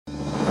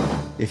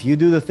If you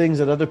do the things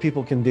that other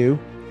people can do,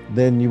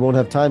 then you won't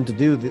have time to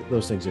do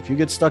those things. If you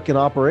get stuck in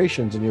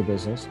operations in your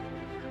business,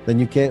 then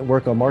you can't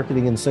work on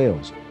marketing and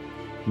sales.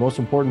 The most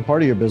important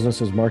part of your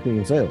business is marketing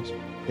and sales.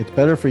 It's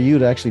better for you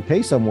to actually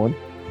pay someone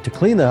to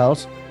clean the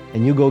house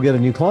and you go get a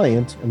new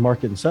client and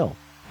market and sell.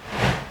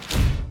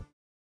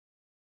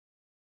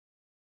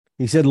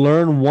 He said,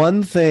 learn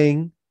one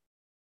thing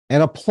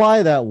and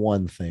apply that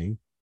one thing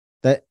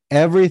that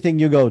everything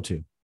you go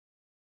to.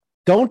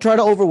 Don't try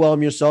to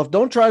overwhelm yourself.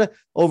 Don't try to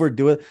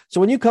overdo it. So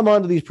when you come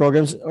onto these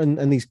programs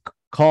and these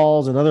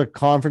calls and other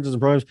conferences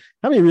and programs,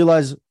 how many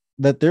realize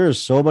that there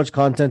is so much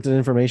content and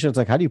information? It's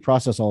like, how do you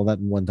process all of that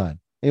in one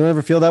time? Anyone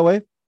ever feel that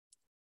way?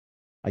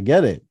 I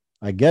get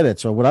it.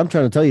 So what I'm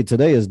trying to tell you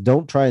today is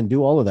don't try and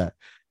do all of that.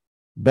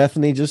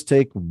 Bethany, just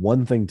take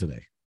one thing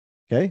today.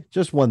 Okay?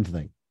 Just one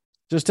thing.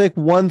 Just take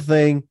one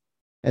thing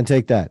and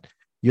take that.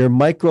 Your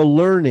micro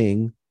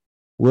learning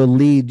will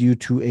lead you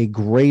to a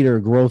greater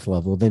growth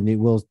level than you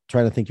will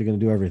try to think you're going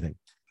to do everything.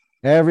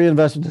 Every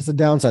investment has a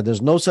downside.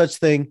 There's no such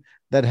thing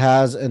that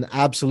has an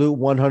absolute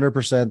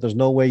 100%. There's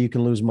no way you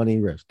can lose money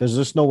risk. There's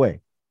just no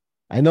way.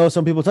 I know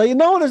some people tell you,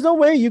 no, there's no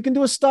way. You can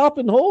do a stop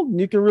and hold and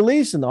you can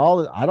release and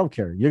all. I don't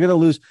care. You're going to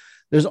lose.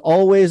 There's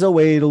always a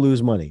way to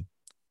lose money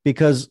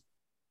because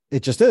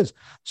it just is.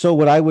 So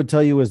what I would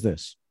tell you is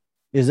this,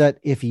 is that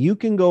if you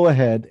can go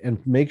ahead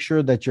and make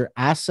sure that your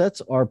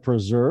assets are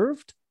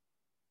preserved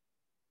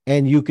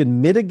and you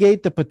can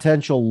mitigate the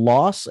potential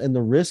loss and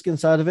the risk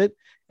inside of it,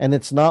 and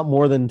it's not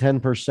more than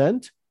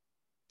 10%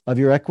 of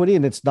your equity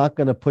and it's not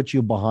going to put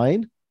you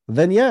behind,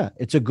 then yeah,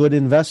 it's a good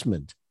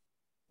investment.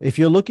 If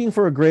you're looking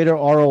for a greater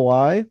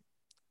ROI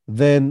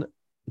than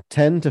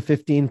 10 to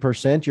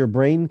 15%, your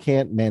brain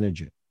can't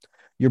manage it.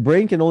 Your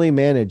brain can only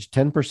manage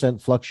 10%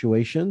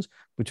 fluctuations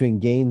between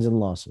gains and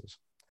losses.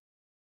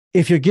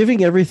 If you're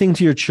giving everything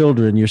to your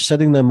children, you're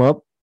setting them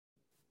up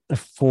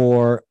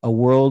for a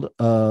world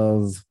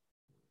of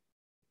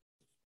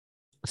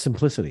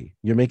simplicity.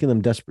 You're making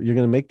them desperate. You're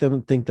going to make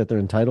them think that they're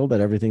entitled, that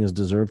everything is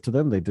deserved to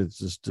them.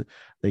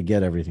 They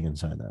get everything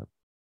inside that.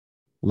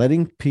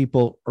 Letting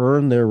people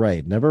earn their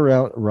right.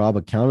 Never rob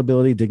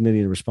accountability, dignity,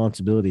 and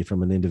responsibility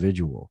from an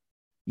individual,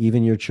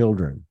 even your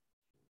children.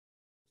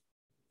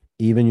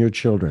 Even your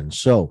children.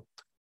 So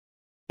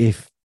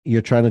if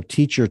you're trying to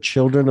teach your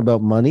children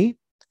about money,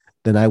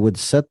 then I would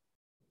set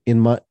in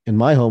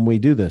my home, we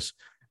do this,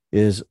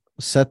 is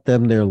set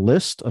them their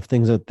list of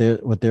things that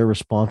they're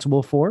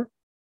responsible for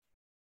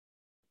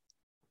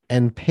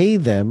and pay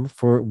them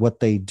for what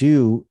they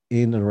do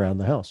in and around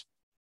the house.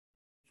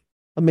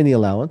 A mini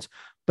allowance,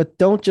 but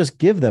don't just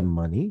give them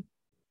money.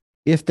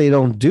 If they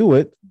don't do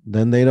it,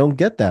 then they don't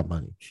get that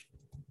money.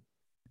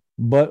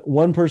 But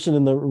one person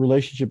in the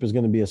relationship is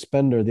going to be a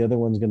spender. The other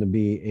one's going to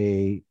be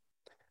a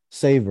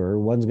saver.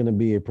 One's going to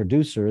be a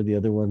producer. The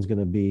other one's going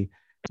to be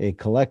a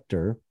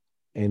collector.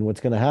 And what's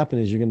going to happen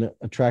is you're going to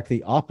attract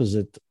the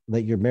opposite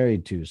that you're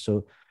married to.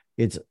 So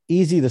it's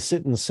easy to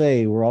sit and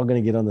say we're all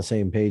going to get on the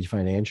same page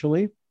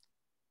financially,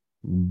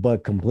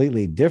 but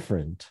completely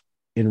different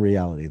in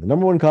reality. The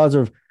number one cause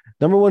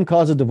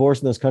of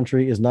divorce in this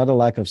country is not a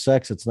lack of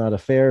sex. It's not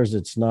affairs.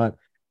 It's not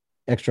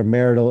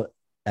extramarital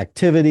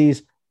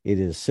activities. It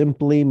is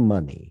simply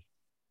money.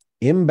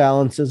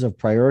 Imbalances of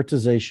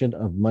prioritization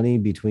of money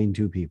between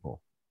two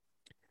people.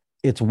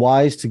 It's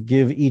wise to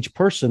give each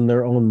person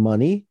their own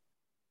money,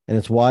 and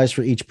it's wise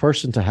for each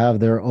person to have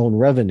their own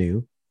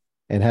revenue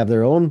and have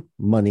their own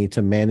money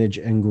to manage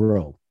and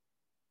grow.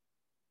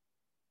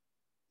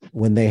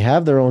 When they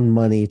have their own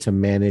money to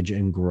manage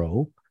and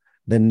grow,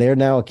 then they're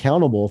now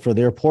accountable for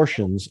their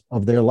portions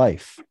of their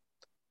life.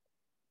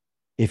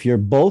 If you're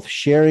both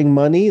sharing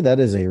money, that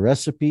is a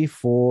recipe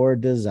for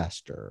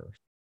disaster.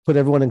 Put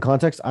everyone in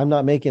context. I'm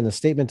not making a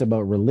statement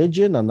about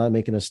religion. I'm not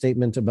making a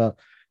statement about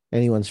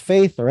anyone's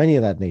faith or any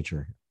of that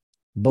nature.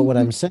 But what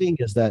I'm saying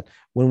is that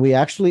when we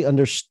actually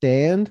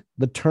understand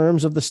the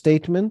terms of the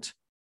statement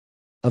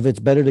of it's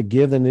better to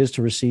give than it is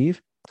to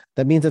receive,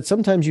 that means that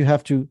sometimes you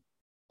have to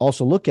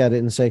also look at it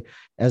and say,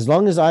 as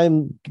long as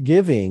I'm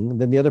giving,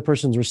 then the other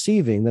person's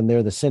receiving, then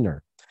they're the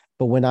sinner.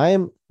 But when I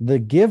am the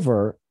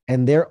giver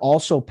and they're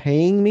also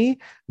paying me,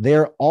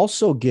 they're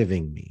also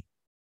giving me.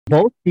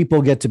 Both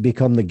people get to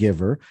become the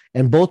giver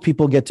and both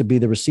people get to be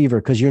the receiver,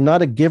 because you're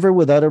not a giver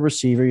without a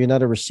receiver. You're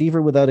not a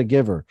receiver without a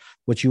giver.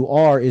 What you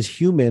are is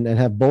human and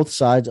have both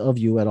sides of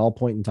you at all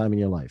point in time in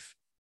your life.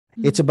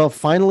 Mm-hmm. It's about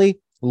finally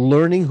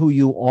learning who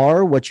you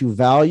are, what you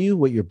value,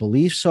 what your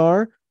beliefs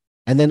are,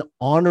 and then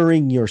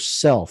honoring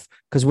yourself.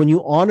 Because when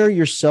you honor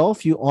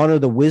yourself, you honor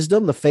the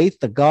wisdom, the faith,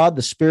 the God,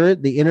 the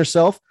spirit, the inner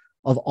self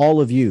of all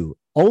of you.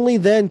 Only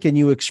then can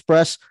you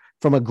express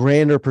from a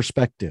grander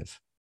perspective.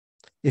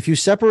 If you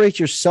separate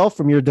yourself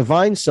from your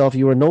divine self,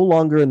 you are no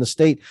longer in the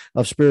state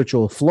of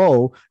spiritual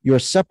flow. You're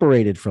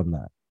separated from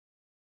that.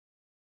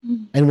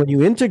 Mm-hmm. And when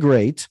you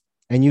integrate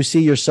and you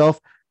see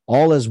yourself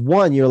all as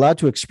one, you're allowed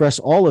to express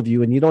all of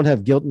you, and you don't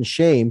have guilt and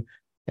shame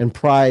and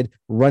pride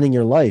running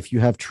your life.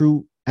 You have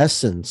true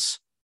essence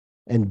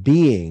and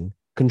being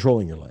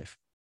controlling your life,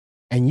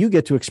 and you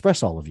get to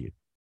express all of you.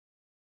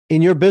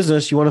 in your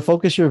business, you want to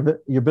focus your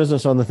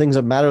business on the things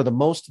that matter the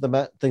most,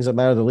 things that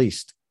matter the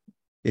least.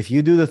 If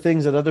you do the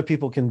things that other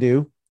people can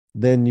do,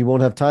 then you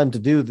won't have time to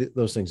do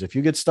those things. If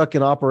you get stuck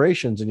in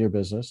operations in your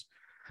business,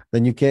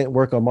 then you can't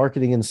work on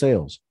marketing and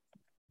sales.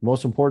 The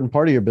most important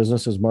part of your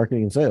business is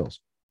marketing and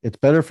sales. It's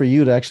better for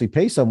you to actually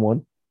pay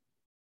someone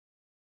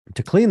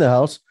to clean the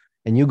house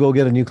and you go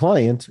get a new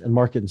client and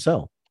market and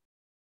sell.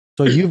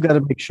 So you've got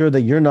to make sure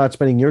that you're not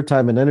spending your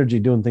time and energy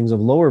doing things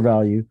of lower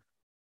value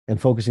and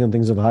focusing on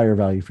things of higher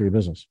value for your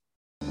business.